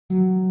We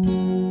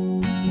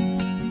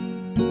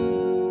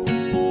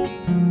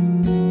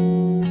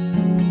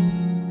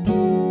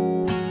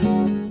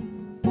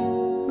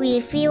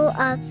feel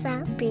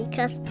upset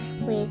because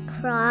we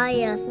cry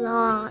a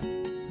lot.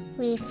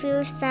 We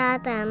feel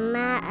sad and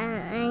mad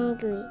and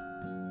angry.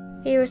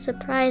 We were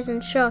surprised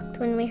and shocked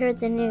when we heard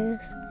the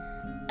news.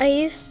 I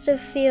used to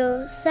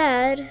feel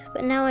sad,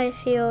 but now I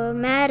feel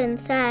mad and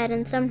sad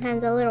and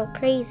sometimes a little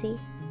crazy.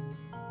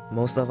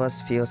 Most of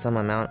us feel some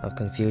amount of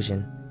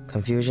confusion.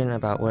 Confusion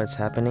about what's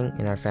happening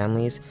in our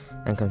families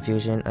and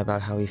confusion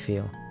about how we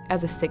feel.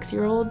 As a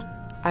 6-year-old,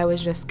 I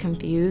was just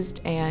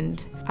confused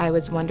and I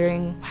was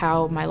wondering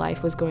how my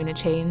life was going to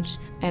change.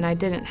 And I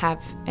didn't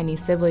have any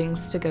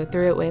siblings to go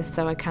through it with,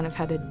 so I kind of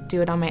had to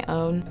do it on my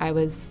own. I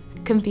was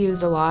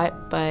confused a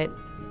lot, but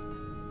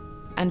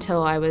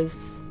until I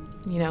was,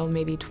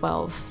 maybe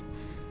 12,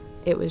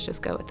 it was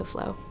just go with the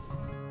flow.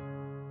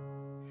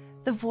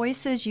 The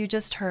voices you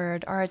just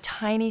heard are a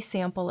tiny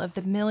sample of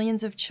the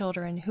millions of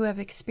children who have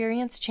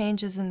experienced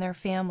changes in their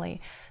family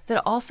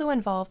that also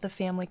involve the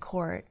family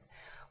court.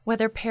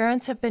 Whether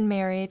parents have been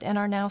married and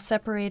are now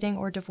separating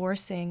or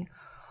divorcing,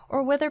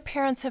 or whether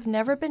parents have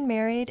never been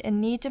married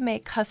and need to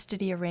make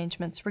custody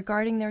arrangements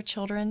regarding their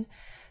children,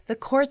 the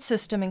court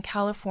system in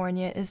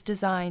California is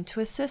designed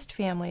to assist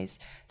families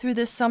through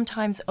this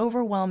sometimes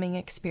overwhelming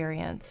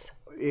experience.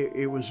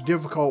 It was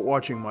difficult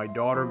watching my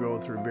daughter go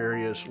through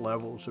various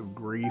levels of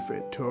grief.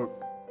 It took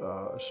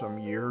some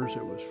years.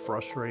 It was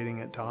frustrating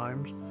at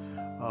times.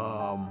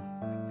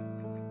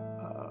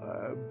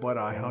 But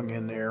I hung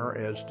in there,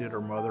 as did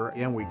her mother,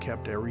 and we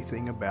kept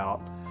everything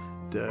about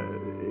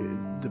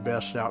the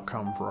best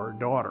outcome for our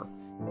daughter.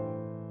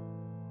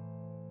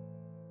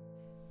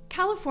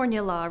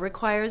 California law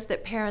requires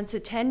that parents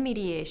attend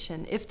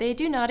mediation if they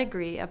do not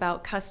agree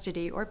about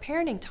custody or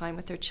parenting time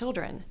with their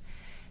children.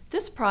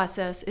 This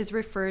process is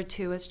referred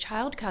to as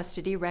child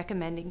custody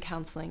recommending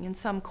counseling in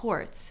some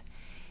courts.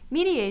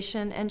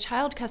 Mediation and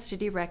child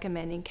custody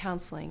recommending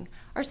counseling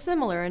are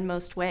similar in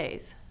most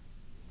ways.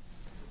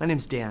 My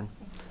name's Dan.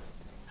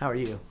 How are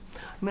you?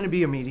 I'm going to be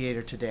your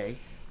mediator today.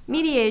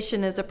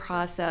 Mediation is a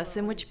process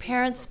in which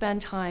parents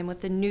spend time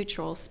with a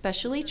neutral,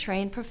 specially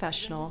trained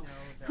professional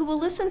who will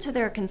listen to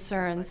their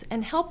concerns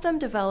and help them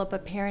develop a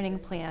parenting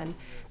plan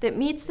that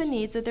meets the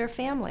needs of their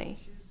family.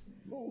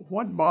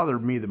 What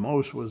bothered me the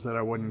most was that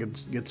I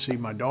wouldn't get to see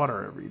my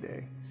daughter every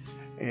day.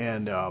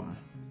 And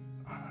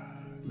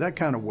that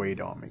kind of weighed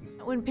on me.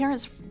 When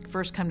parents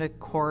first come to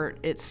court,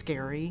 it's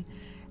scary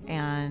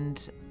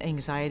and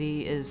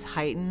anxiety is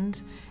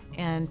heightened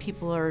and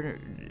people are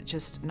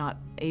just not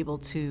able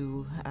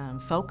to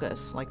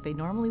focus like they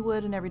normally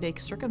would in everyday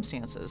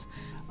circumstances.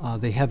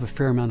 They have a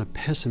fair amount of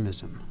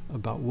pessimism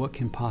about what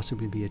can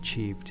possibly be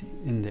achieved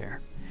in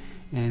there.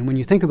 And when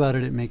you think about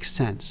it, it makes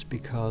sense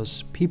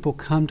because people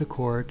come to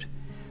court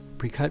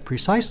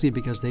precisely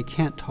because they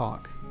can't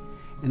talk.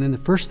 And then the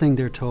first thing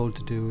they're told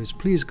to do is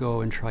please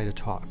go and try to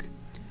talk.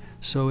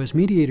 So as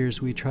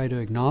mediators, we try to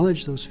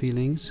acknowledge those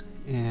feelings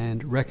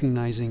and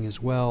recognizing as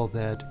well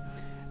that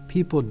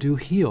people do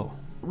heal.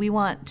 We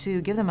want to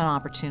give them an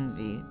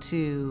opportunity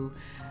to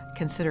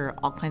consider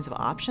all kinds of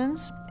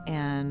options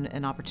and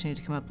an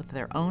opportunity to come up with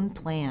their own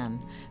plan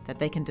that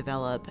they can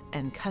develop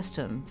and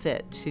custom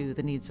fit to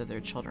the needs of their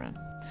children.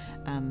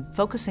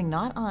 Focusing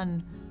not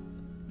on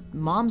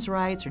mom's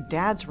rights or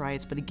dad's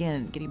rights, but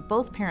again, getting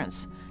both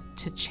parents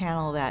to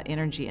channel that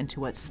energy into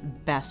what's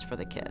best for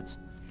the kids.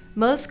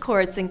 Most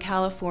courts in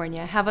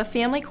California have a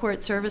family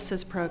court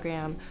services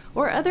program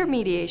or other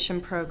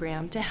mediation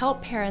program to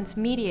help parents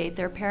mediate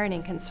their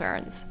parenting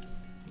concerns.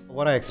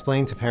 What I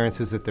explain to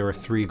parents is that there are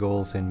 3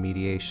 goals in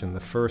mediation. The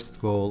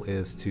first goal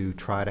is to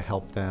try to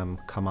help them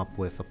come up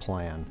with a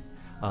plan.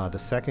 The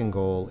second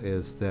goal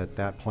is that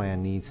that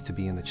plan needs to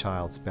be in the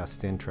child's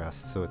best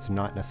interest. So it's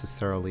not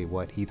necessarily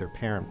what either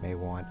parent may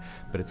want,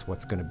 but it's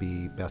what's going to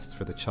be best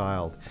for the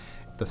child.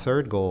 The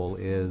third goal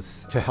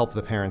is to help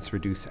the parents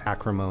reduce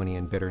acrimony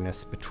and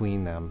bitterness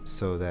between them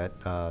so that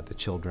the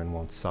children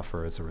won't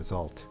suffer as a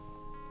result.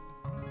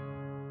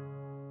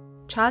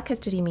 Child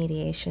custody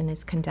mediation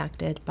is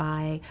conducted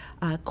by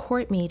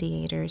court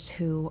mediators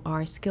who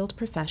are skilled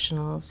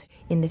professionals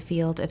in the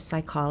field of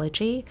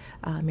psychology,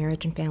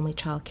 marriage and family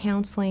child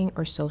counseling,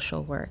 or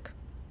social work.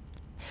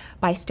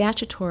 By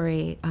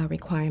statutory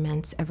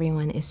requirements,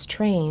 everyone is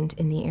trained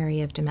in the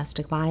area of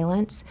domestic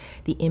violence,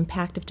 the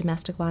impact of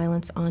domestic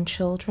violence on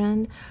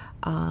children,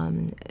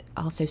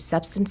 also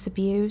substance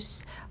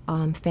abuse,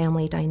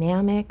 family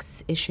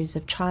dynamics, issues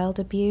of child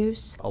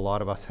abuse. A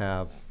lot of us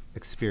have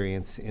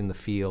experience in the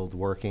field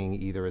working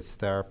either as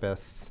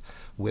therapists,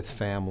 with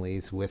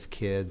families, with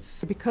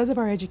kids. Because of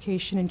our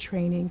education and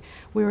training,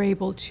 we're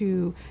able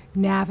to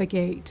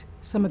navigate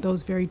some of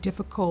those very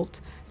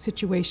difficult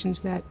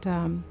situations that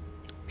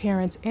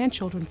parents and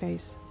children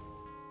face.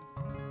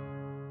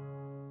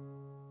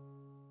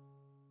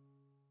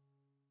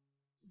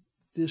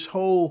 This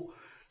whole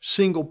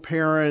single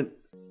parent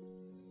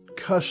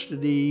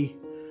custody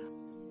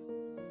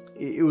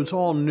it was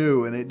all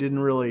new, and it didn't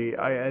really,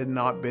 I had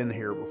not been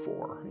here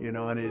before, you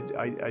know, and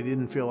I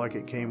didn't feel like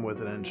it came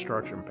with an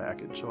instruction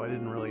package, so I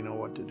didn't really know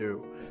what to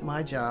do.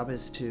 My job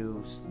is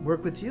to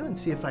work with you and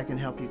see if I can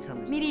help you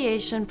come.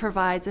 Mediation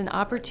provides an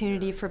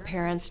opportunity for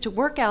parents to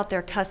work out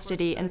their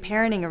custody and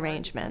parenting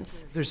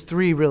arrangements. There's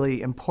three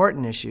really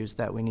important issues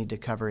that we need to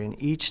cover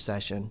in each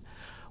session.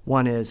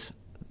 One is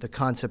the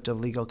concept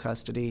of legal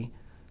custody.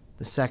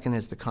 The second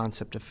is the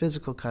concept of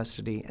physical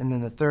custody, and then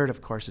the third,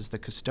 of course, is the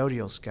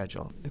custodial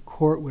schedule. The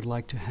court would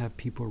like to have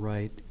people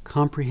write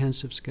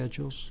comprehensive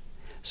schedules,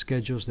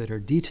 schedules that are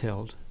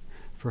detailed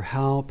for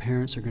how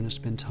parents are going to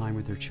spend time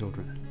with their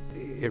children.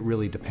 It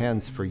really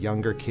depends. For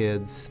younger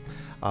kids,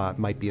 it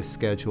might be a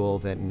schedule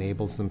that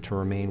enables them to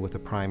remain with a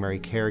primary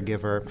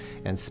caregiver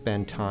and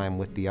spend time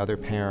with the other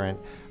parent,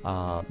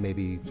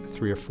 maybe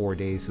 3 or 4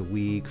 days a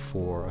week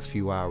for a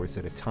few hours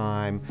at a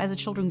time. As the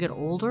children get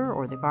older,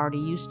 or they've already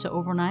used to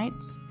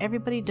overnights,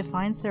 everybody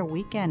defines their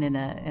weekend in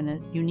a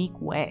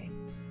unique way.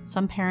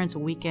 Some parents'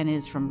 weekend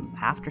is from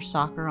after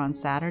soccer on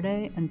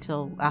Saturday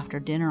until after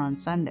dinner on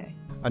Sunday.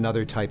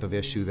 Another type of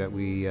issue that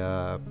we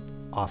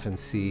often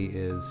see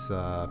is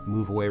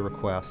move-away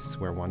requests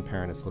where one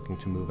parent is looking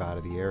to move out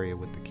of the area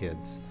with the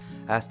kids.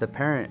 Ask the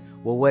parent,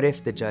 well, what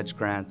if the judge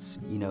grants,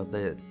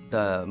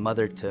 the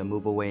mother to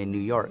move away in New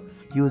York?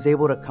 He was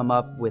able to come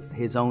up with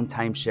his own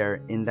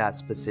timeshare in that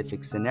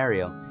specific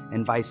scenario,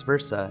 and vice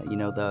versa,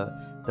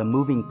 the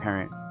moving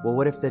parent. Well,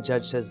 what if the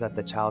judge says that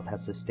the child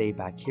has to stay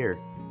back here?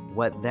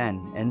 What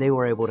then? And they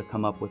were able to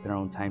come up with their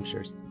own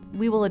timeshares.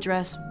 We will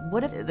address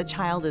what if the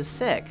child is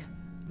sick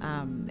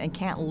and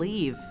can't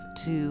leave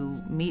to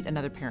meet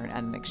another parent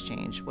at an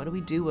exchange. What do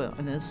we do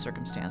in those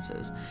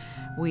circumstances?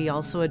 We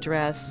also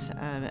address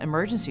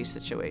emergency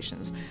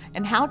situations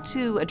and how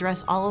to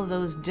address all of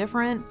those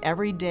different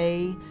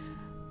everyday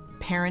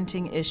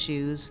parenting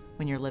issues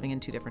when you're living in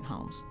two different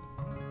homes.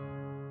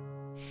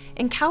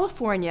 In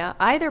California,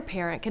 either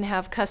parent can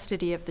have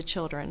custody of the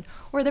children,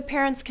 or the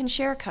parents can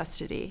share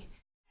custody.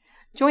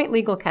 Joint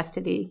legal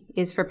custody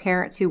is for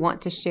parents who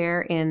want to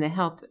share in the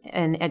health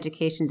and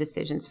education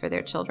decisions for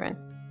their children.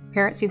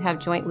 Parents who have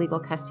joint legal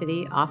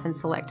custody often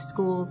select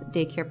schools,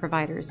 daycare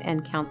providers,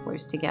 and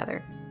counselors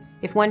together.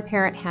 If one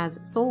parent has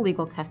sole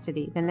legal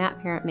custody, then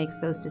that parent makes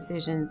those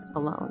decisions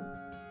alone.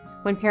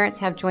 When parents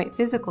have joint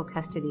physical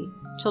custody,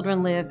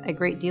 children live a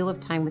great deal of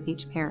time with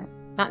each parent,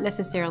 not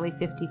necessarily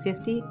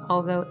 50-50,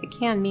 although it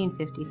can mean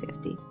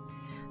 50-50.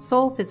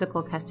 Sole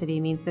physical custody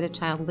means that a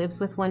child lives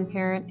with one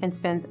parent and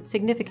spends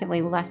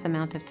significantly less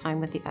amount of time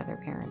with the other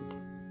parent.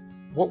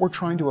 What we're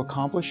trying to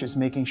accomplish is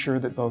making sure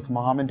that both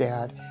mom and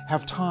dad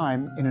have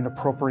time in an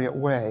appropriate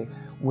way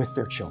with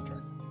their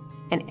children.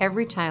 And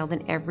every child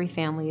in every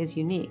family is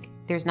unique.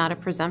 There's not a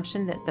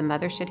presumption that the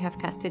mother should have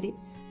custody.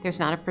 There's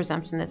not a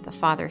presumption that the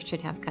father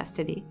should have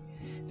custody.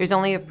 There's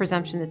only a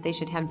presumption that they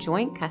should have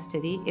joint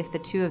custody if the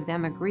two of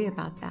them agree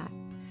about that.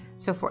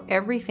 So for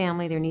every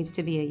family, there needs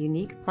to be a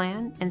unique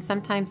plan, and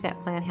sometimes that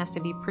plan has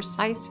to be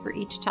precise for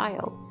each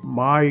child.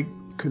 My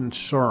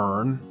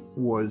concern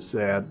was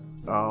that,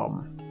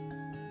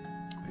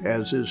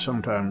 as is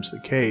sometimes the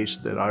case,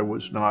 that I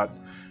was not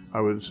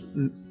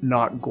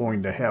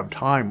going to have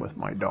time with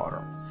my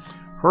daughter.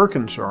 Her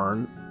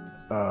concern,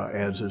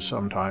 as is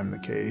sometimes the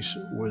case,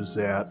 was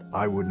that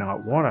I would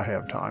not want to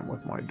have time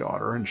with my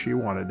daughter, and she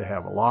wanted to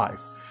have a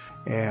life.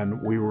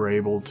 And we were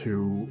able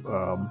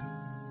to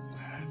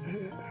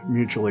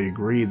mutually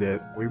agree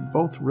that we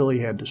both really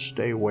had to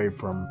stay away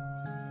from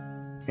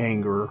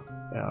anger,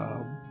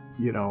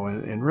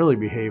 and really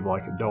behave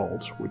like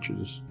adults, which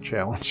is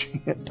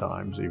challenging at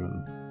times,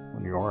 even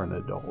when you are an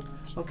adult.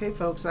 Okay,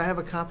 folks, I have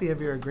a copy of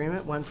your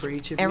agreement, one for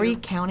each of you. Every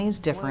county is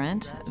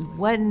different.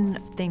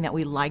 One thing that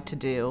we like to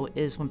do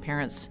is when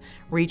parents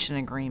reach an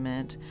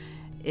agreement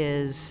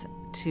is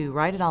to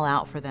write it all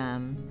out for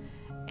them,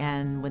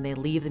 and when they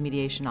leave the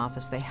mediation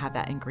office, they have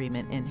that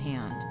agreement in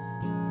hand.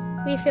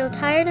 We feel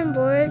tired and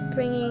bored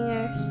bringing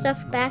our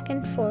stuff back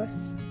and forth.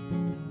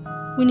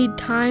 We need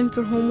time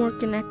for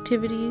homework and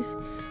activities.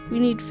 We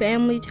need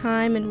family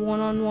time and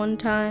one-on-one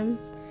time.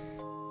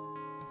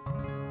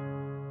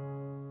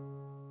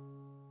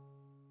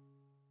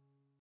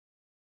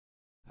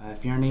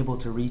 If you're unable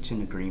to reach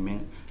an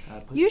agreement,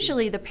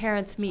 Usually the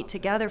parents meet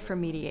together for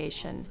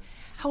mediation.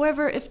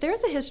 However, if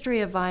there's a history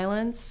of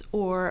violence,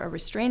 or a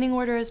restraining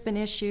order has been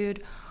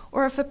issued,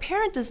 or if a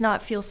parent does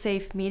not feel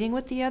safe meeting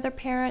with the other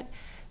parent,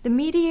 the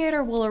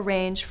mediator will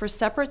arrange for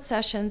separate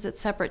sessions at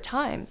separate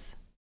times.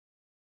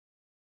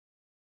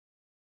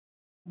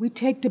 We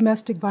take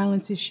domestic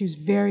violence issues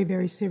very,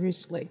 very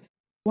seriously.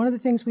 One of the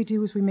things we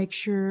do is we make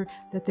sure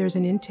that there's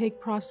an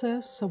intake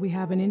process. So we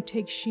have an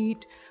intake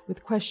sheet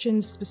with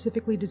questions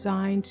specifically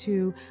designed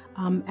to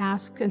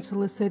ask and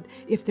solicit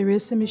if there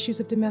is some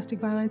issues of domestic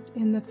violence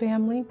in the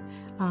family,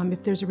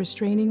 if there's a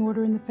restraining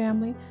order in the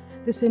family.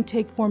 This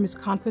intake form is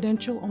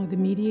confidential, only the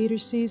mediator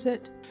sees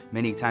it.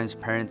 Many times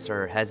parents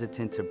are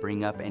hesitant to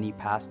bring up any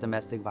past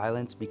domestic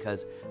violence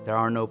because there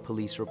are no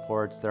police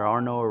reports, there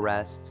are no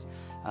arrests,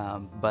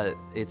 but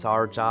it's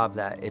our job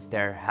that if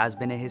there has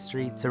been a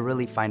history to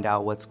really find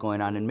out what's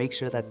going on and make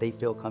sure that they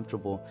feel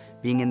comfortable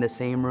being in the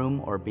same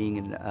room or being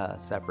in a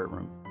separate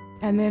room.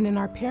 And then in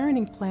our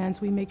parenting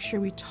plans, we make sure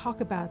we talk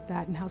about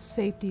that and how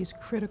safety is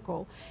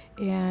critical,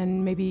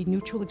 and maybe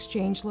neutral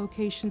exchange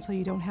locations so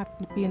you don't have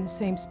to be in the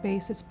same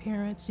space as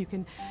parents. You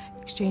can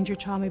exchange your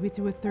child maybe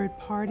through a third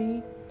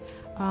party.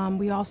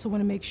 We also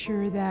want to make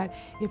sure that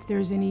if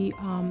there's any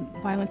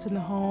violence in the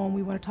home,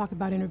 we want to talk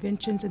about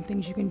interventions and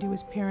things you can do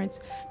as parents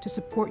to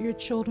support your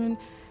children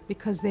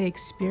because they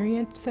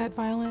experienced that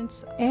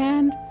violence.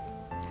 And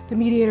the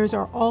mediators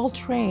are all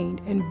trained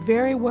and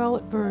very well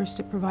versed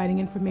at providing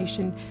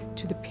information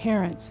to the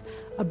parents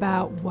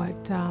about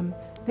what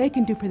they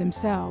can do for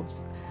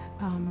themselves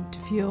to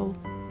feel,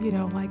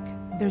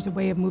 like there's a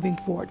way of moving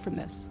forward from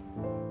this.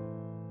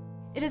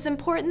 It is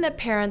important that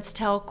parents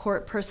tell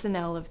court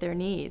personnel of their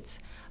needs.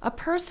 A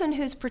person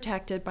who's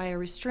protected by a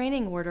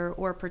restraining order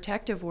or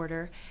protective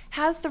order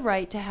has the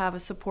right to have a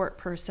support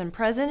person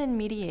present in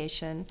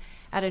mediation,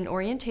 at an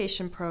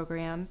orientation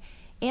program,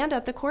 and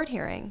at the court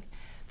hearing.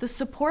 The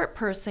support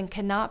person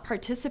cannot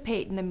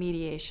participate in the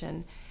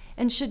mediation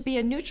and should be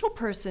a neutral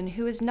person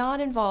who is not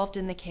involved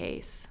in the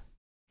case.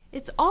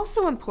 It's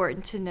also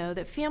important to know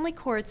that family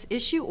courts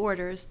issue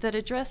orders that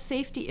address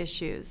safety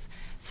issues,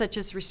 such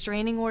as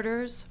restraining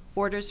orders,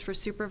 orders for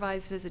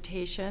supervised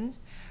visitation,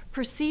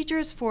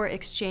 procedures for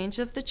exchange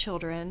of the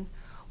children,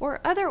 or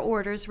other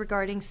orders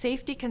regarding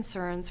safety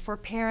concerns for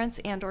parents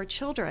and/or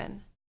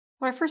children.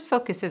 Well, our first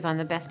focus is on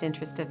the best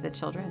interest of the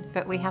children,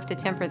 but we have to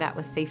temper that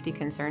with safety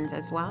concerns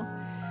as well.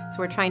 So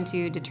we're trying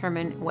to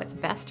determine what's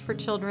best for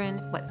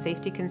children, what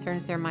safety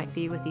concerns there might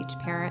be with each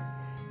parent,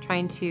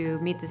 trying to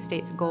meet the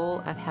state's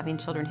goal of having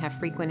children have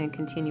frequent and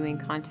continuing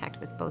contact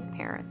with both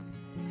parents.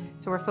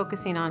 So we're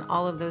focusing on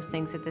all of those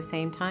things at the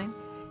same time.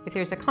 If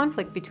there's a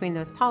conflict between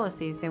those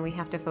policies, then we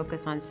have to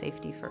focus on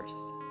safety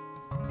first.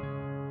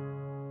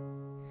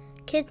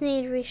 Kids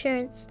need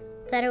reassurance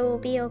that it will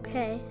be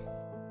okay.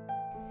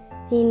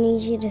 We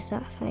need you to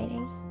stop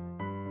fighting.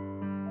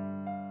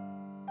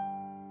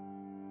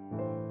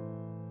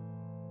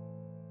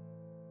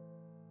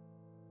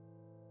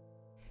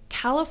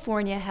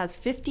 California has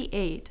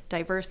 58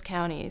 diverse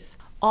counties.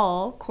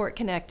 All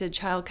court-connected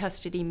child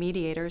custody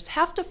mediators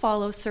have to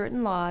follow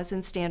certain laws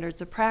and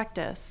standards of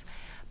practice,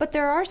 but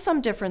there are some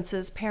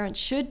differences parents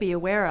should be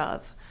aware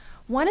of.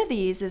 One of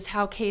these is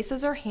how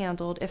cases are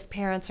handled if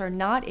parents are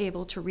not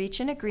able to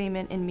reach an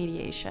agreement in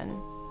mediation.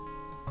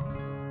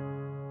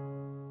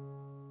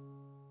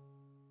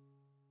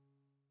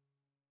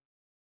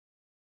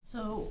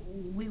 So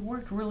we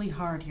worked really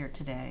hard here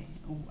today.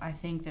 I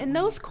think that in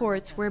those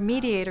courts where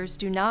mediators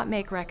do not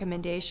make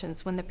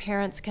recommendations when the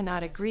parents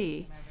cannot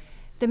agree,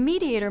 the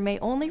mediator may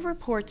only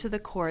report to the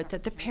court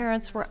that the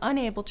parents were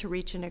unable to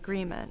reach an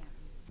agreement.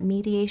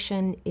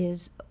 Mediation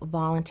is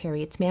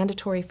voluntary. It's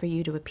mandatory for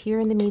you to appear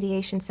in the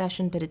mediation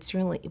session, but it's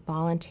really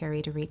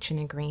voluntary to reach an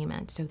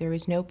agreement. So there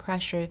is no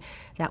pressure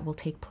that will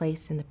take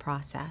place in the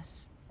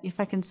process. if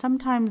I can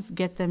sometimes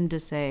get them to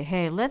say,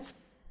 hey, let's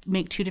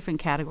make two different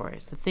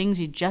categories, the things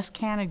you just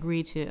can't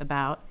agree to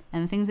about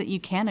and the things that you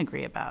can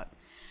agree about.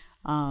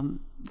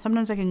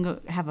 Sometimes I can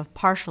have a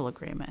partial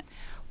agreement.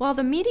 While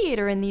the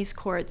mediator in these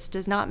courts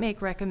does not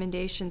make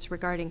recommendations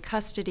regarding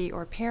custody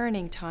or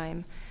parenting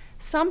time,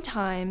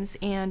 sometimes,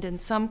 and in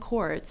some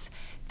courts,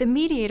 the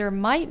mediator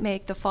might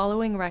make the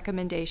following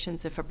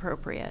recommendations if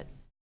appropriate.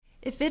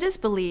 If it is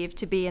believed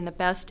to be in the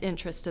best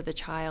interest of the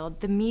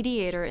child, the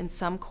mediator in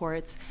some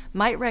courts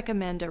might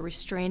recommend a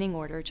restraining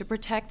order to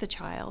protect the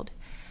child.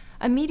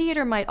 A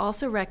mediator might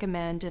also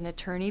recommend an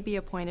attorney be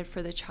appointed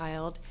for the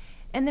child,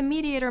 and the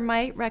mediator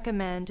might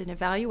recommend an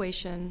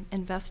evaluation,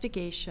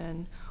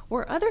 investigation,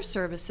 or other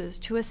services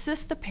to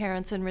assist the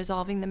parents in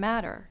resolving the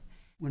matter.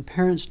 When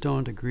parents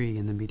don't agree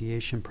in the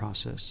mediation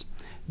process,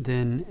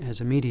 then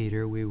as a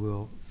mediator we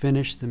will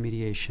finish the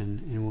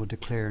mediation and we'll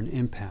declare an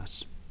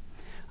impasse.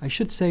 I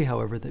should say,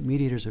 however, that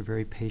mediators are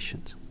very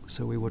patient,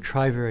 so we will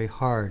try very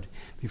hard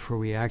before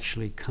we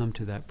actually come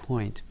to that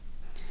point.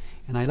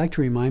 And I'd like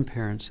to remind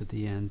parents at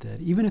the end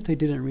that even if they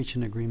didn't reach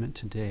an agreement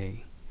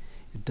today,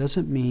 it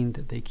doesn't mean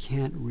that they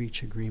can't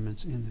reach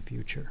agreements in the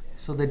future.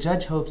 So the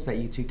judge hopes that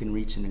you two can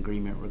reach an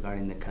agreement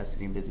regarding the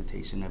custody and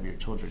visitation of your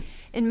children.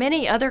 In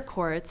many other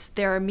courts,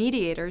 there are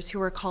mediators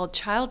who are called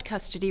child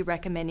custody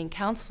recommending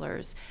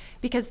counselors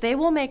because they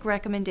will make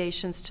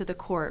recommendations to the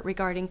court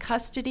regarding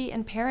custody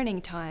and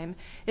parenting time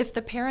if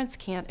the parents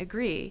can't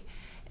agree.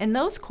 In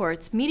those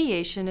courts,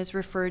 mediation is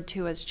referred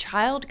to as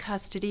child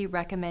custody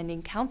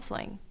recommending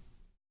counseling.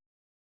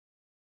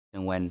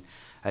 And when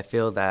I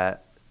feel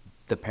that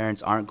the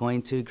parents aren't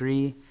going to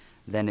agree,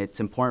 then it's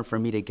important for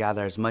me to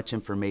gather as much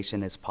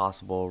information as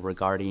possible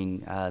regarding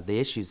the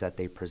issues that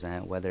they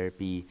present, whether it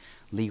be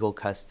legal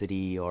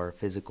custody or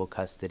physical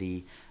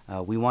custody.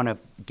 We want to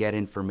get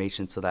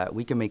information so that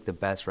we can make the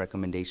best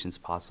recommendations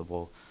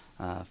possible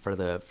for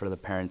the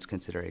parents'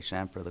 consideration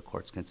and for the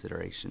court's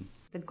consideration.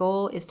 The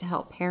goal is to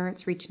help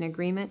parents reach an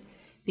agreement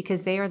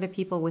because they are the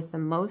people with the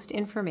most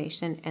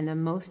information and the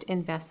most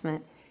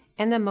investment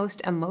and the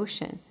most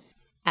emotion.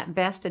 At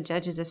best, a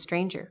judge is a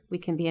stranger. We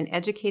can be an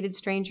educated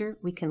stranger,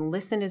 we can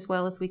listen as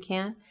well as we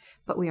can,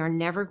 but we are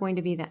never going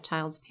to be that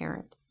child's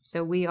parent.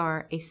 So we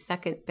are a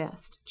second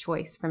best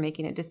choice for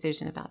making a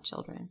decision about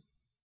children.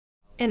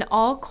 In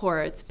all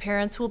courts,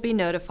 parents will be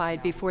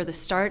notified before the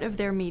start of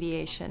their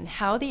mediation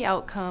how the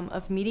outcome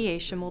of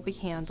mediation will be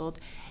handled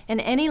and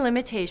any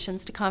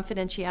limitations to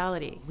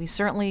confidentiality. We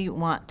certainly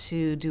want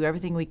to do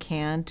everything we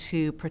can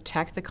to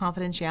protect the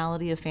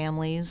confidentiality of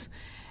families,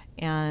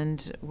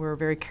 and we're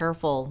very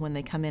careful when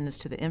they come in as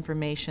to the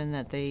information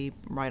that they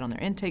write on their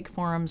intake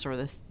forms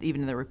or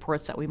even the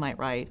reports that we might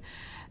write.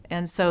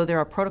 And so there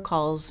are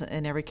protocols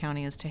in every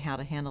county as to how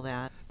to handle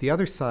that. The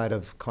other side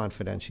of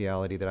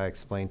confidentiality that I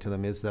explained to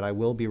them is that I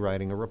will be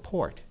writing a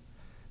report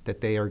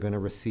that they are going to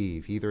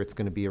receive. Either it's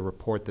going to be a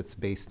report that's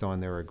based on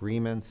their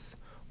agreements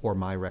or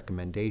my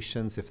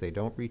recommendations if they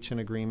don't reach an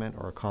agreement,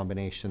 or a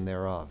combination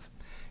thereof.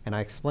 And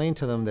I explained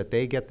to them that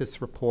they get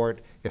this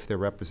report. If they're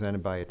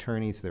represented by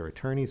attorneys, their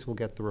attorneys will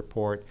get the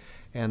report,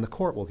 and the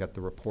court will get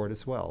the report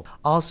as well.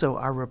 Also,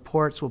 our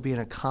reports will be in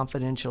a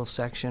confidential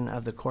section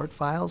of the court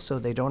files, so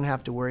they don't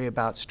have to worry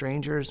about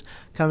strangers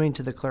coming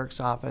to the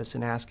clerk's office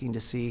and asking to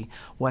see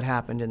what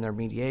happened in their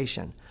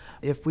mediation.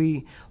 If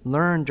we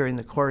learn during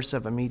the course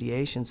of a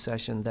mediation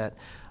session that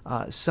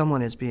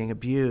someone is being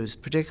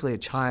abused, particularly a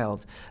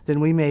child, then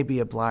we may be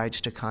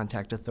obliged to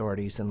contact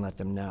authorities and let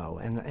them know.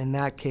 And in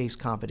that case,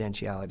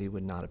 confidentiality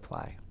would not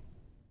apply.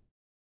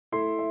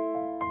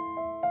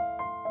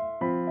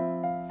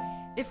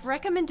 If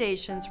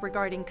recommendations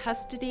regarding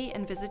custody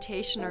and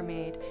visitation are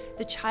made,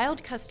 the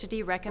child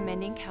custody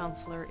recommending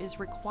counselor is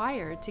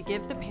required to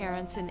give the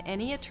parents and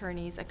any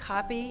attorneys a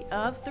copy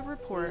of the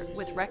report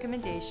with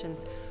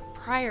recommendations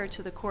prior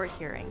to the court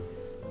hearing.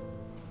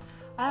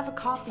 I have a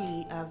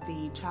copy of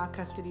the Child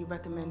Custody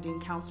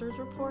Recommending Counselors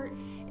Report.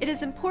 It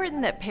is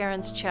important that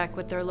parents check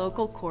with their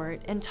local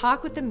court and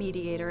talk with the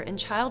mediator and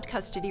Child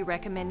Custody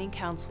Recommending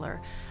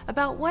Counselor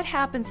about what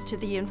happens to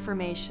the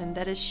information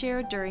that is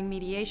shared during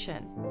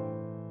mediation.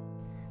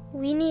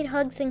 We need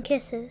hugs and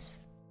kisses.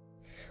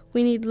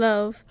 We need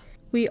love.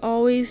 We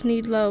always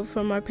need love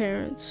from our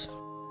parents.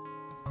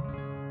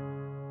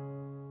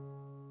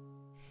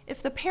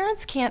 If the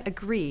parents can't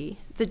agree,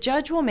 the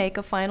judge will make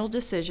a final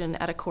decision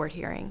at a court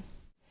hearing.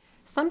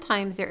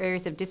 Sometimes their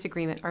areas of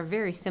disagreement are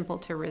very simple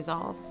to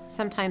resolve.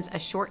 Sometimes a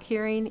short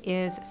hearing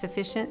is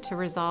sufficient to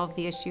resolve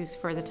the issues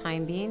for the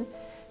time being.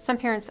 Some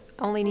parents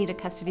only need a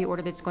custody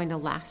order that's going to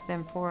last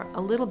them for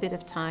a little bit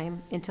of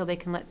time until they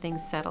can let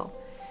things settle.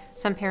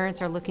 Some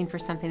parents are looking for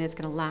something that's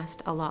going to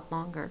last a lot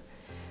longer.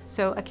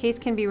 So a case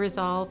can be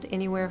resolved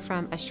anywhere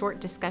from a short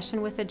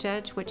discussion with a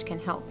judge, which can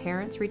help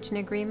parents reach an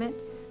agreement,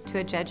 to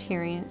a judge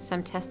hearing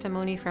some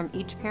testimony from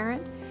each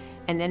parent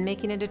and then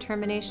making a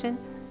determination.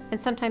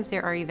 And sometimes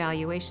there are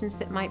evaluations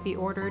that might be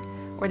ordered,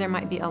 or there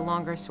might be a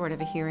longer sort of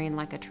a hearing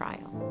like a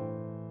trial.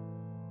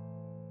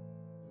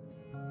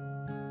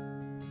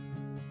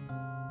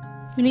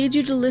 We need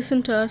you to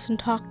listen to us and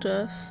talk to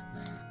us.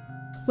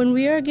 When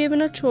we are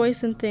given a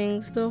choice in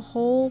things, the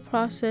whole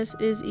process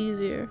is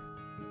easier.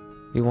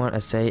 We want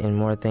a say in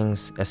more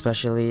things,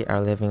 especially our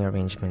living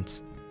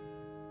arrangements.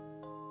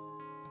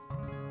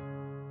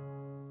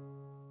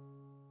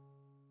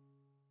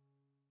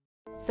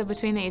 So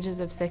between the ages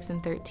of 6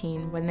 and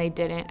 13, when they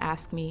didn't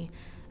ask me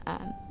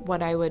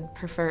what I would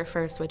prefer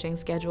for a switching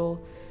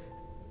schedule,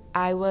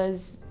 I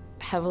was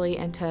heavily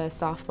into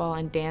softball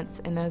and dance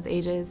in those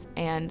ages,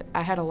 and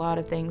I had a lot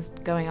of things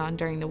going on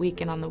during the week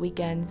and on the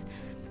weekends,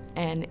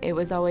 and it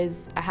was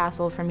always a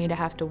hassle for me to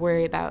have to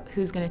worry about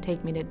who's going to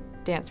take me to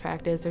dance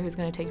practice or who's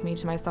going to take me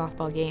to my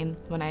softball game.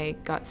 When I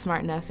got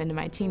smart enough into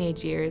my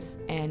teenage years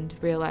and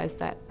realized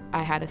that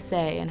I had a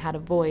say and had a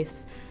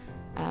voice,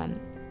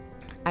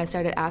 I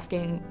started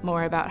asking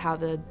more about how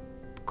the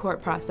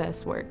court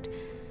process worked,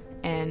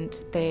 and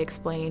they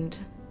explained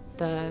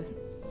the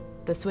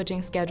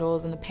switching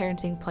schedules and the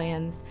parenting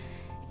plans,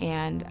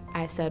 and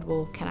I said,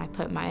 well, can I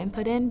put my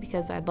input in,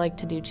 because I'd like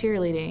to do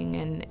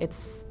cheerleading, and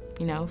it's,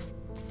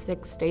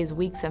 6 days a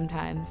week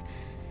sometimes.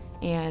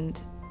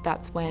 And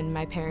that's when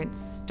my parents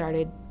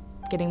started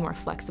getting more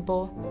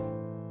flexible.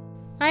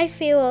 I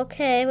feel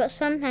okay, but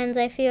sometimes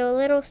I feel a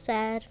little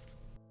sad.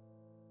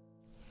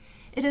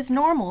 It is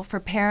normal for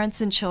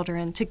parents and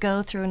children to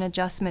go through an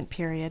adjustment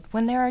period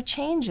when there are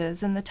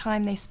changes in the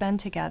time they spend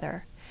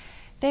together.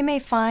 They may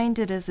find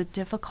it is a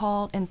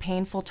difficult and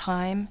painful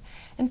time,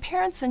 and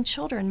parents and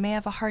children may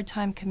have a hard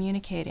time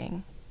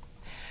communicating.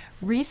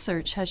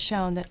 Research has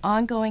shown that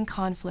ongoing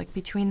conflict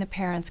between the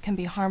parents can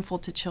be harmful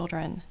to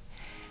children.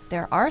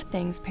 There are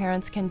things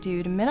parents can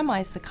do to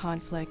minimize the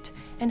conflict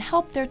and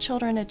help their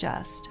children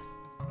adjust.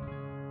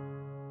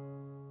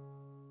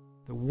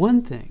 The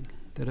one thing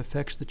that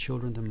affects the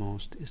children the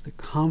most is the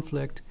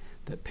conflict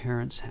that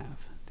parents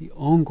have. The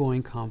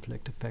ongoing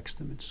conflict affects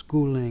them in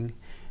schooling,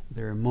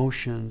 their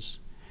emotions,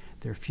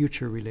 their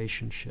future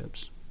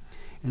relationships.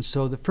 And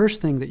so the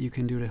first thing that you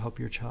can do to help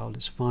your child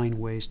is find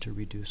ways to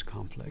reduce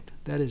conflict.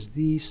 That is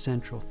the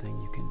central thing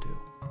you can do.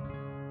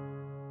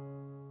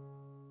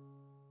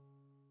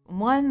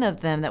 One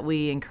of them that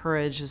we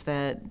encourage is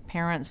that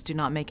parents do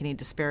not make any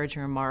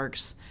disparaging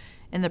remarks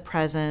in the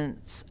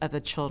presence of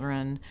the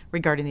children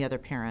regarding the other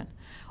parent,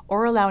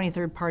 or allow any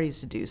third parties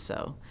to do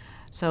so.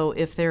 So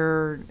if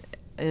there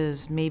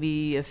is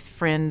maybe a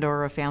friend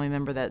or a family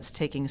member that's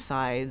taking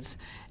sides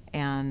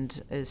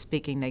and is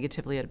speaking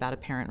negatively about a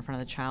parent in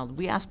front of the child,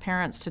 we ask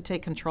parents to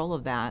take control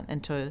of that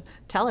and to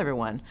tell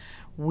everyone,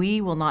 we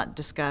will not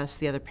discuss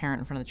the other parent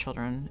in front of the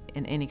children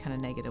in any kind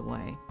of negative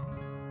way.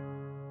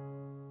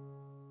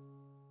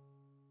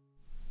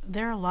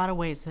 There are a lot of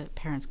ways that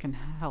parents can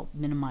help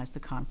minimize the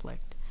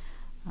conflict.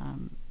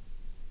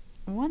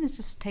 One is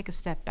just take a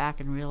step back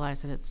and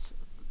realize that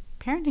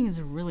parenting is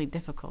a really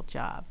difficult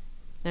job.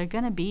 There are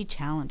going to be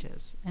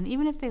challenges, and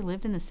even if they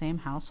lived in the same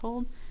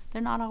household,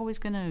 they're not always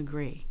going to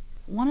agree.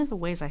 One of the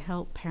ways I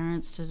help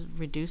parents to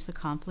reduce the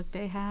conflict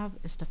they have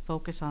is to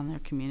focus on their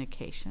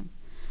communication.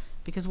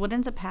 Because what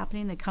ends up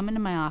happening, they come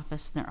into my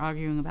office and they're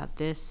arguing about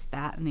this,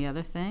 that, and the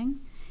other thing,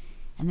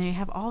 and they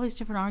have all these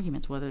different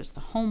arguments, whether it's the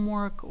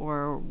homework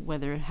or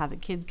whether how the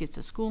kids get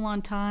to school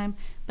on time.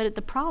 But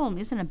the problem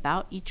isn't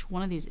about each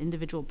one of these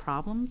individual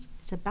problems,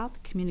 it's about the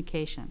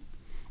communication.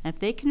 And if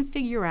they can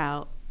figure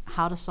out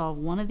how to solve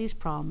one of these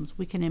problems,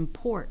 we can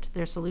import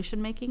their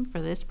solution making for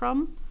this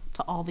problem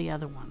to all the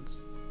other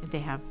ones if they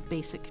have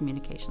basic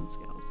communication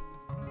skills.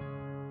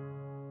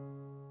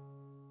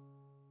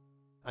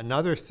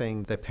 Another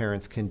thing that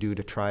parents can do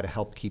to try to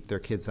help keep their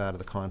kids out of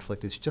the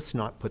conflict is just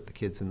not put the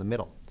kids in the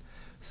middle.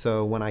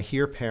 So when I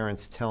hear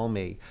parents tell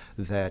me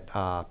that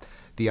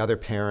the other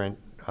parent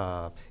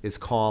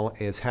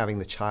is having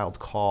the child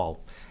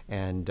call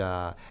and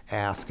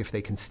ask if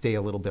they can stay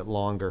a little bit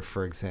longer,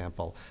 for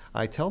example,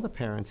 I tell the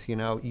parents,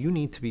 you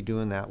need to be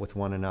doing that with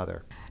one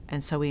another.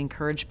 And so we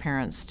encourage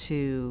parents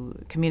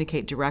to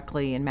communicate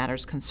directly in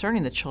matters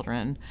concerning the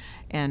children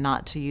and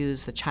not to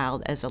use the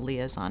child as a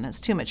liaison. It's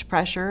too much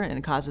pressure and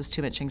it causes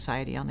too much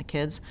anxiety on the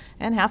kids.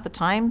 And half the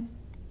time,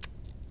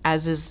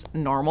 as is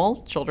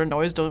normal, children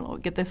always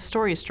don't get the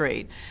story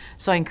straight.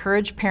 So I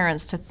encourage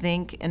parents to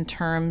think in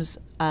terms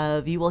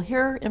of you will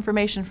hear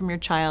information from your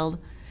child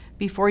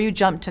before you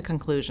jump to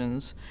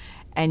conclusions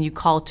and you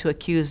call to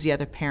accuse the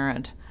other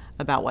parent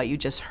about what you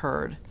just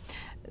heard,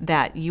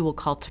 that you will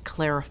call to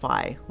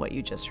clarify what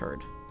you just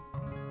heard.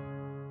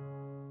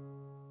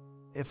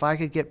 If I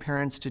could get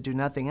parents to do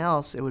nothing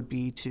else, it would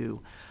be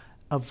to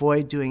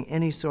avoid doing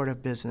any sort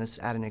of business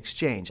at an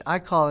exchange. I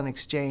call an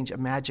exchange a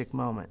magic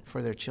moment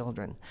for their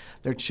children.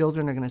 Their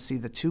children are going to see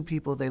the two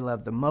people they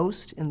love the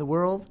most in the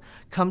world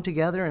come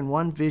together in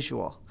one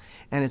visual.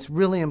 And it's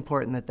really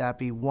important that that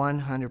be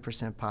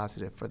 100%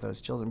 positive for those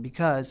children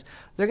because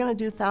they're going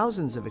to do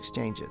thousands of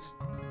exchanges.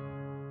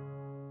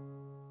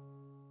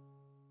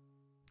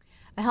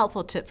 A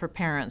helpful tip for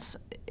parents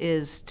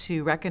is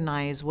to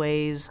recognize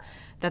ways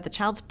that the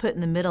child's put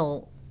in the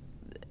middle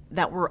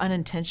that were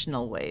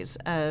unintentional ways.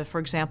 For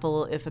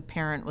example, if a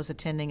parent was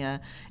attending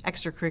a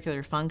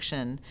extracurricular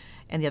function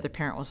and the other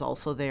parent was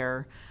also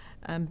there,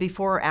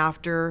 before or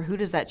after, who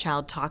does that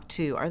child talk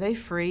to? Are they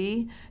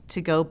free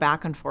to go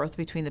back and forth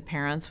between the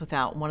parents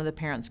without one of the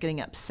parents getting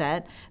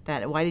upset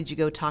that why did you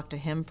go talk to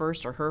him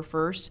first or her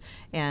first,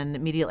 and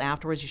immediately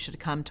afterwards you should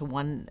come to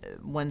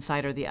one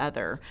side or the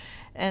other?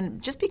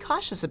 And just be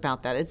cautious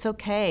about that. It's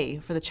okay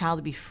for the child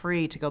to be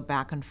free to go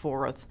back and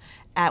forth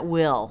at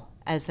will,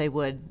 as they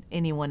would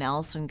anyone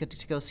else, and get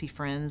to go see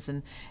friends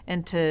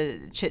and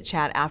to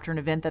chit-chat after an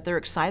event that they're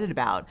excited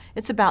about.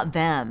 It's about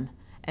them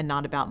and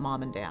not about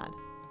mom and dad.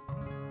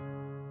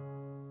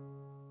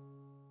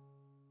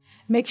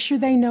 Make sure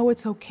they know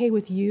it's okay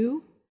with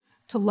you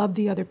to love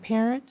the other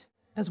parent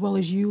as well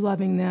as you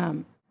loving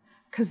them,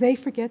 because they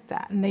forget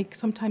that and they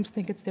sometimes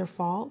think it's their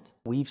fault.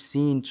 We've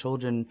seen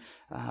children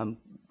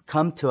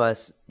come to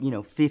us,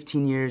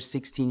 15 years,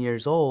 16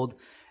 years old,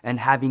 and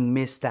having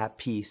missed that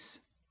piece,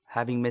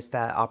 having missed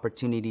that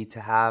opportunity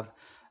to have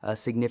a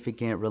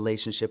significant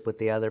relationship with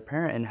the other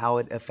parent and how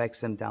it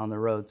affects them down the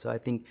road. So I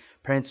think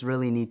parents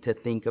really need to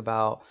think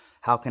about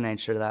how can I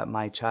ensure that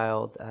my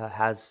child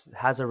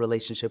has a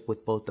relationship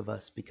with both of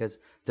us, because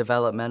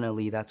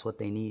developmentally that's what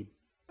they need.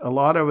 A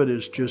lot of it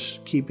is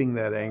just keeping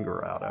that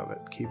anger out of it,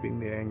 keeping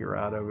the anger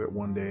out of it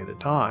one day at a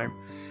time.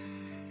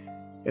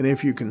 And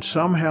if you can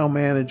somehow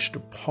manage to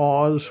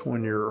pause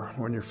when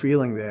you're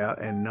feeling that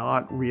and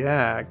not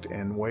react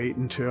and wait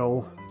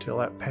until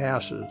that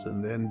passes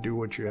and then do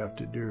what you have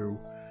to do,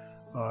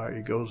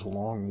 it goes a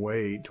long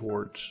way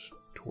towards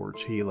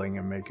healing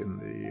and making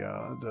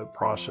the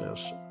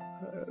process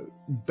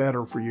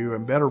better for you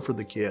and better for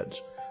the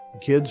kids. The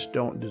kids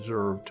don't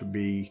deserve to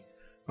be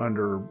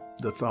under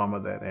the thumb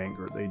of that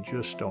anger. They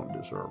just don't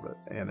deserve it,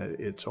 and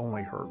it's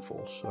only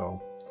hurtful.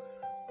 So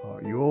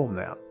you owe them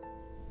that.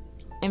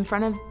 In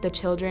front of the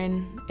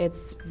children,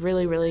 it's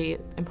really, really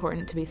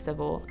important to be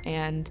civil,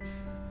 and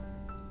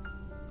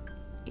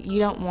you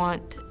don't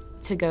want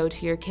to go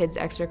to your kids'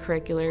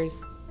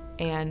 extracurriculars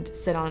and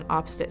sit on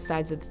opposite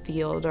sides of the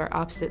field or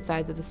opposite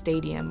sides of the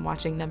stadium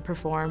watching them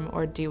perform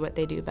or do what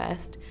they do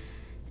best.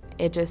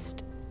 It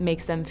just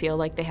makes them feel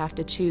like they have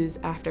to choose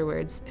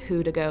afterwards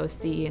who to go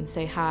see and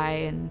say hi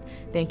and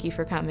thank you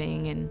for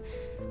coming, and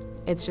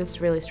it's just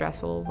really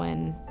stressful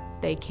when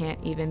they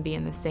can't even be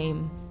in the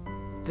same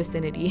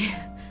vicinity.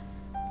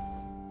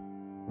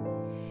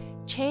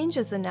 Change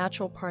is a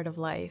natural part of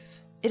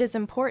life. It is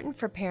important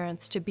for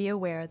parents to be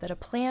aware that a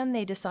plan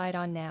they decide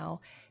on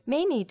now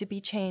may need to be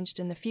changed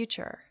in the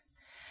future.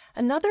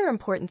 Another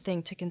important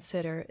thing to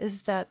consider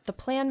is that the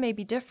plan may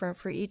be different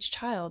for each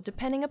child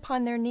depending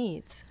upon their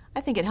needs.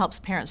 I think it helps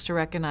parents to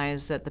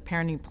recognize that the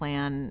parenting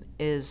plan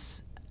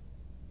is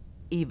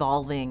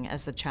evolving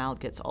as the child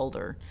gets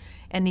older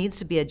and needs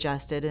to be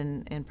adjusted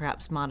and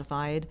perhaps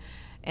modified,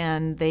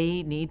 and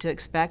they need to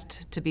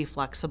expect to be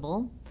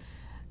flexible.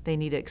 They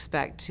need to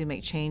expect to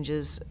make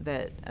changes,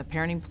 that a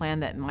parenting plan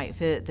that might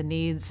fit the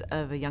needs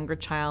of a younger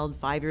child,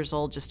 5 years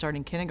old, just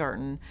starting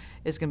kindergarten,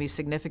 is going to be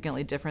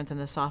significantly different than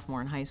the sophomore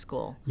in high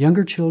school.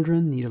 Younger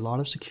children need a lot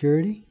of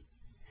security.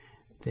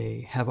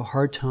 They have a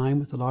hard time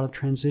with a lot of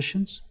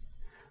transitions.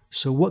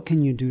 So what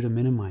can you do to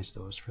minimize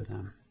those for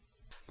them?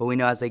 But we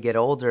know as they get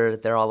older,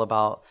 they're all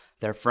about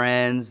their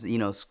friends,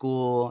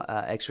 school,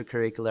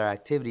 extracurricular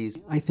activities.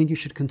 I think you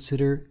should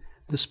consider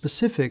the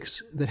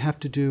specifics that have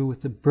to do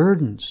with the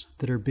burdens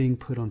that are being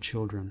put on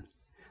children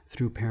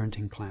through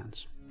parenting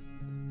plans.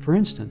 For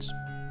instance,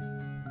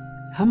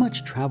 how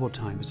much travel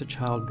time is a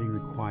child being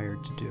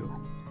required to do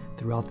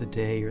throughout the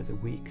day or the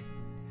week?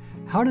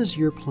 How does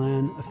your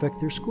plan affect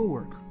their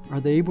schoolwork? Are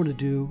they able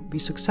to be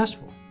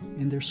successful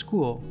in their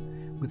school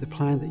with the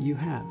plan that you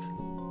have?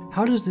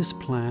 How does this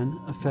plan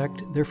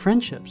affect their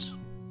friendships?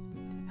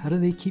 How do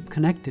they keep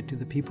connected to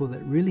the people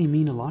that really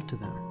mean a lot to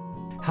them?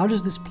 How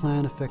does this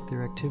plan affect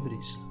their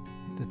activities,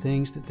 the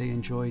things that they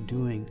enjoy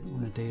doing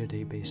on a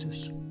day-to-day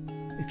basis?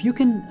 If you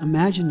can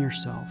imagine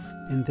yourself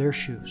in their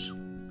shoes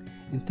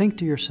and think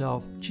to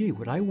yourself, gee,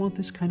 would I want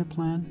this kind of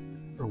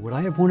plan? Or would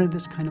I have wanted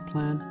this kind of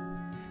plan?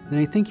 Then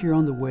I think you're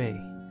on the way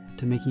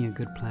to making a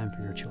good plan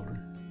for your children.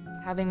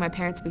 Having my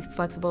parents be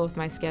flexible with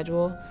my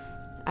schedule,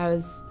 I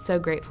was so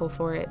grateful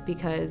for it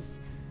because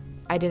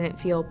I didn't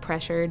feel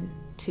pressured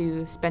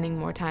to spending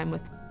more time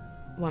with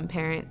one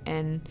parent,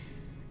 and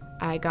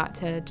I got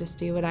to just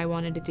do what I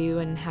wanted to do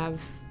and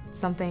have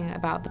something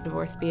about the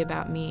divorce be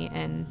about me,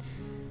 and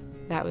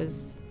that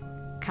was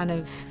kind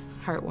of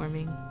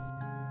heartwarming.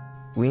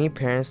 We need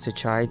parents to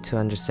try to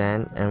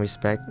understand and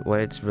respect what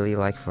it's really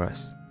like for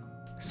us.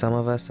 Some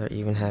of us are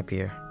even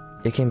happier.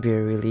 It can be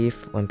a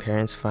relief when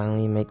parents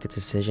finally make the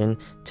decision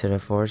to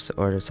divorce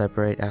or to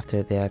separate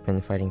after they have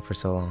been fighting for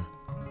so long.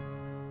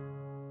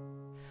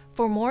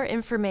 For more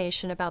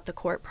information about the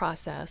court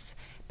process,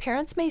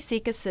 parents may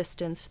seek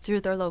assistance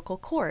through their local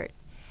court.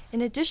 In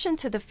addition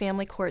to the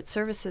Family Court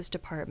Services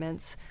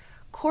departments,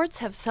 courts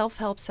have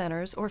self-help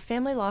centers or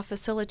family law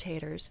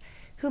facilitators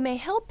who may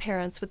help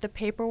parents with the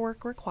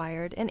paperwork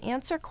required and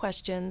answer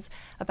questions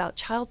about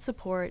child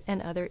support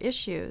and other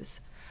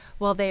issues.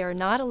 While they are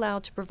not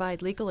allowed to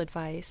provide legal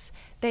advice,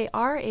 they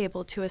are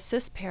able to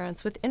assist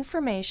parents with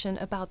information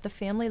about the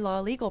family law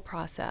legal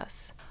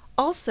process.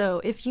 Also,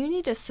 if you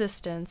need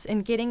assistance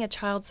in getting a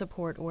child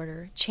support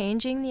order,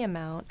 changing the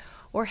amount,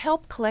 or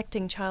help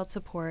collecting child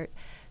support,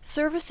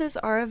 services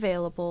are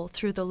available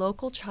through the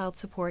local child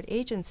support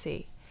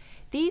agency.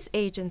 These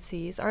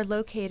agencies are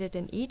located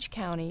in each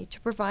county to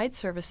provide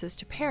services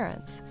to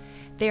parents.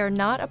 They are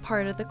not a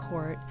part of the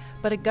court,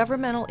 but a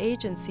governmental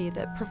agency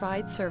that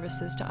provides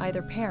services to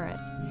either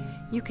parent.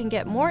 You can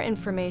get more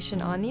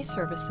information on these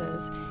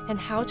services and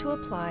how to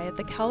apply at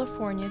the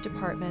California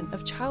Department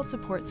of Child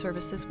Support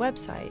Services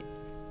website.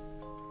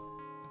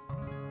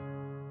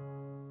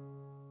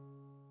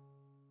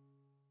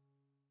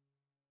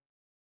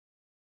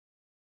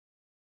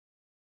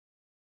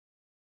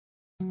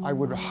 I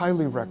would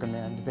highly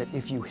recommend that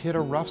if you hit a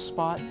rough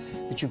spot,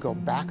 that you go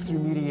back through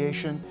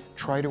mediation,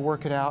 try to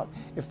work it out.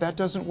 If that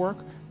doesn't work,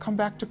 come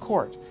back to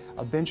court.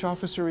 A bench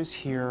officer is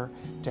here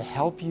to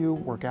help you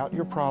work out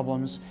your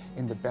problems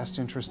in the best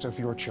interest of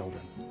your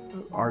children.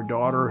 Our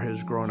daughter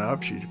has grown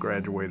up. She's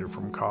graduated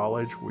from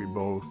college. We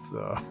both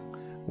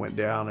went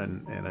down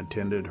and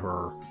attended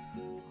her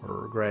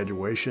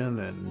graduation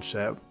and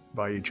sat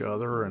by each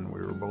other, and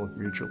we were both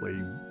mutually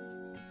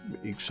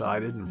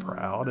excited and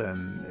proud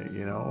and,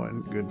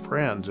 and good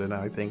friends. And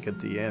I think at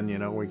the end,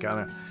 we kind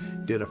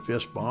of did a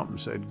fist bump and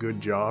said,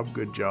 good job,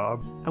 good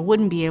job. I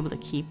wouldn't be able to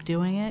keep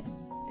doing it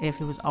if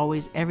it was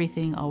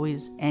everything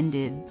always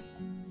ended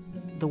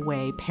the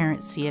way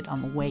parents see it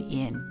on the way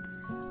in.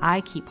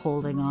 I keep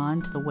holding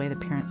on to the way the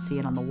parents see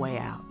it on the way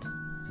out.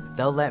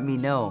 They'll let me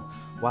know,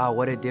 wow,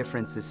 what a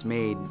difference this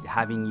made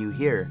having you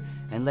here,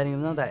 and letting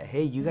them know that,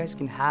 hey, you guys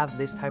can have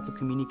this type of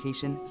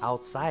communication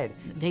outside.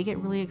 They get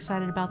really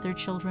excited about their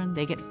children,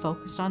 they get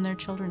focused on their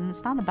children, and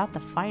it's not about the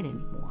fight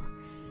anymore.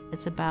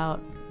 It's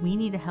about, we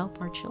need to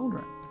help our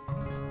children.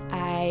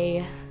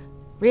 I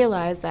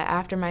realized that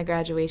after my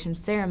graduation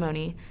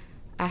ceremony,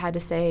 I had to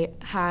say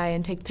hi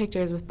and take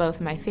pictures with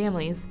both my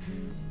families.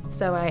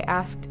 So I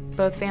asked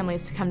both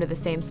families to come to the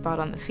same spot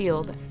on the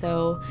field.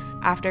 So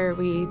after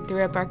we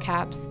threw up our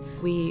caps,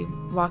 we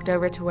walked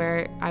over to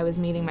where I was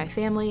meeting my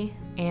family,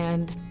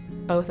 and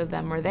both of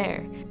them were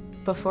there.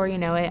 Before you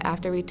know it,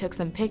 after we took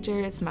some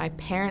pictures, my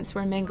parents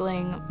were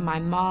mingling, my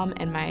mom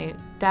and my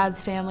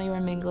dad's family were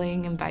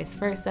mingling, and vice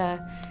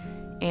versa.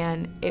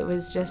 And it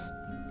was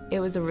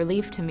a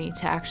relief to me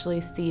to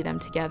actually see them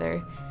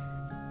together.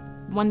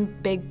 One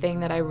big thing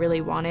that I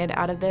really wanted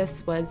out of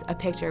this was a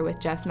picture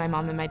with just my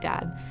mom and my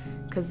dad,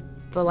 because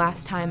the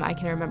last time I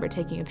can remember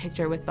taking a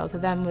picture with both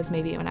of them was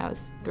maybe when I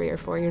was 3 or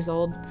 4 years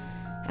old,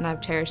 and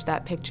I've cherished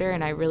that picture,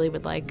 and I really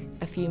would like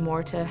a few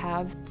more to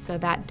have. So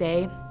that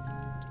day,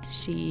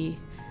 she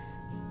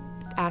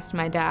asked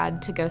my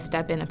dad to go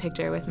step in a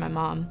picture with my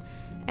mom,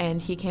 and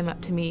he came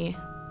up to me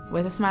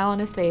with a smile on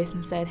his face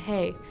and said,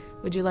 "Hey,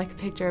 would you like a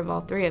picture of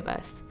all three of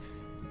us?"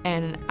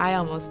 And I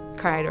almost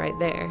cried right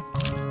there.